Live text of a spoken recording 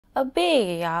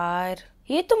अबे यार,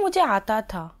 ये तो मुझे आता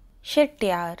था। शिट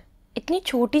यार, इतनी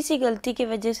छोटी सी गलती की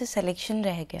वजह से सिलेक्शन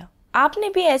रह गया। आपने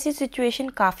भी ऐसी सिचुएशन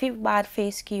काफी बार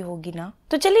फेस की होगी ना?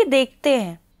 तो चलिए देखते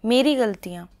हैं मेरी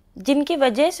गलतियां जिनकी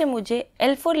वजह से मुझे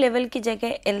L4 लेवल की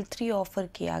जगह L3 ऑफर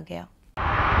किया गया।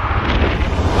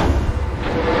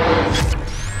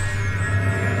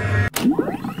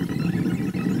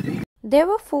 There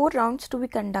were 4 rounds to be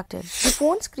conducted. The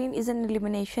phone screen is an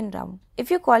elimination round.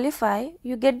 If you qualify,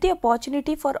 you get the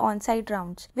opportunity for onsite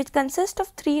rounds, which consist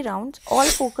of 3 rounds,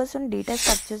 all focused on data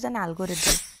structures and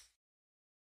algorithms.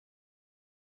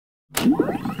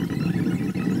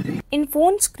 In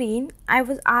phone screen, I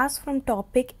was asked from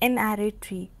topic in array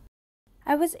tree.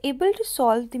 I was able to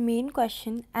solve the main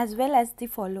question as well as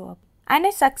the follow-up, and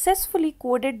I successfully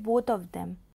coded both of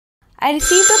them. I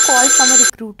received a call from a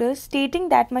recruiter stating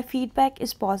that my feedback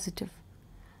is positive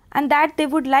and that they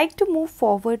would like to move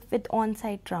forward with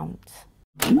on-site rounds.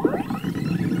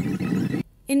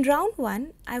 In round 1,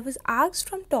 I was asked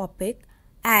from topic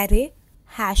array,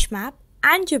 hash map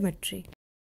and geometry.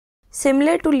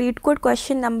 Similar to LeetCode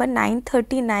question number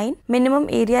 939, minimum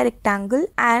area rectangle,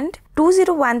 and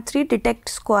 2013 detect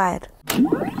square.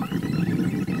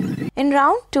 In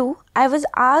round 2, I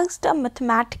was asked a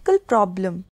mathematical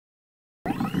problem.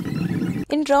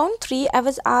 In round 3, I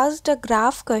was asked a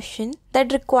graph question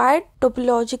that required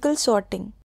topological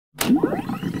sorting.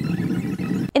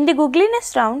 In the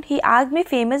Googlyness round, he asked me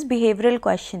famous behavioral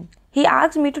question. He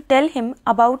asked me to tell him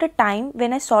about a time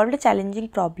when I solved a challenging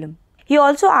problem. He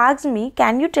also asked me,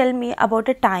 can you tell me about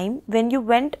a time when you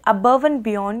went above and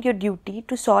beyond your duty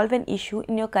to solve an issue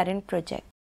in your current project?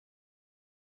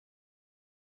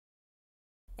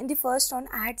 In the first round,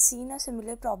 I had seen a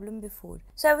similar problem before,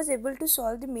 so I was able to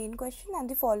solve the main question and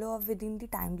the follow-up within the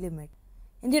time limit.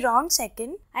 In the round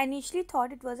second, I initially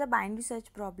thought it was a binary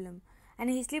search problem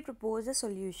and hastily proposed a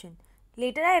solution.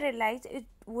 Later, I realized it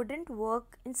wouldn't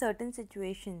work in certain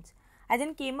situations. I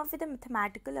then came up with a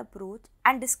mathematical approach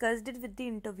and discussed it with the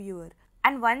interviewer.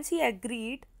 And once he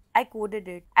agreed, I coded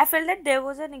it. I felt that there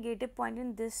was a negative point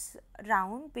in this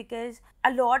round because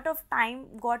a lot of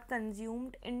time got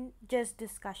consumed in just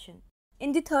discussion.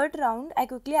 In the third round, I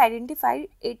quickly identified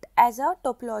it as a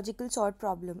topological sort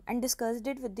problem and discussed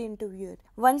it with the interviewer.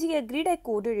 Once he agreed, I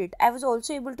coded it. I was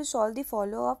also able to solve the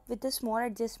follow-up with a small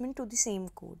adjustment to the same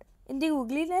code. In the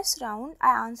Googlyness round,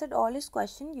 I answered all his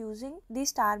questions using the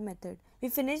star method. We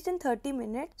finished in 30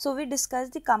 minutes, so we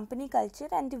discussed the company culture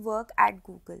and the work at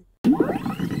Google.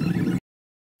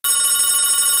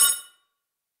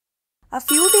 A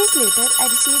few days later, I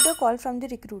received a call from the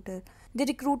recruiter. The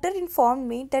recruiter informed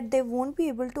me that they won't be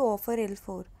able to offer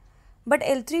L4, but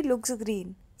L3 looks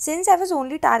green. Since I was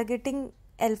only targeting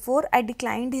L4, I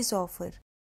declined his offer.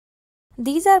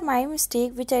 These are my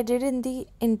mistakes which I did in the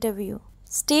interview.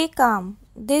 Stay calm.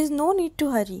 There is no need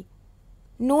to hurry.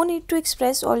 No need to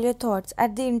express all your thoughts,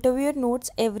 as the interviewer notes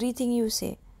everything you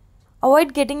say.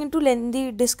 Avoid getting into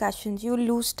lengthy discussions, you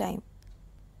will lose time.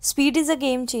 Speed is a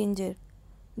game changer.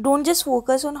 Don't just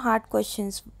focus on hard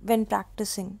questions when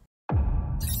practicing.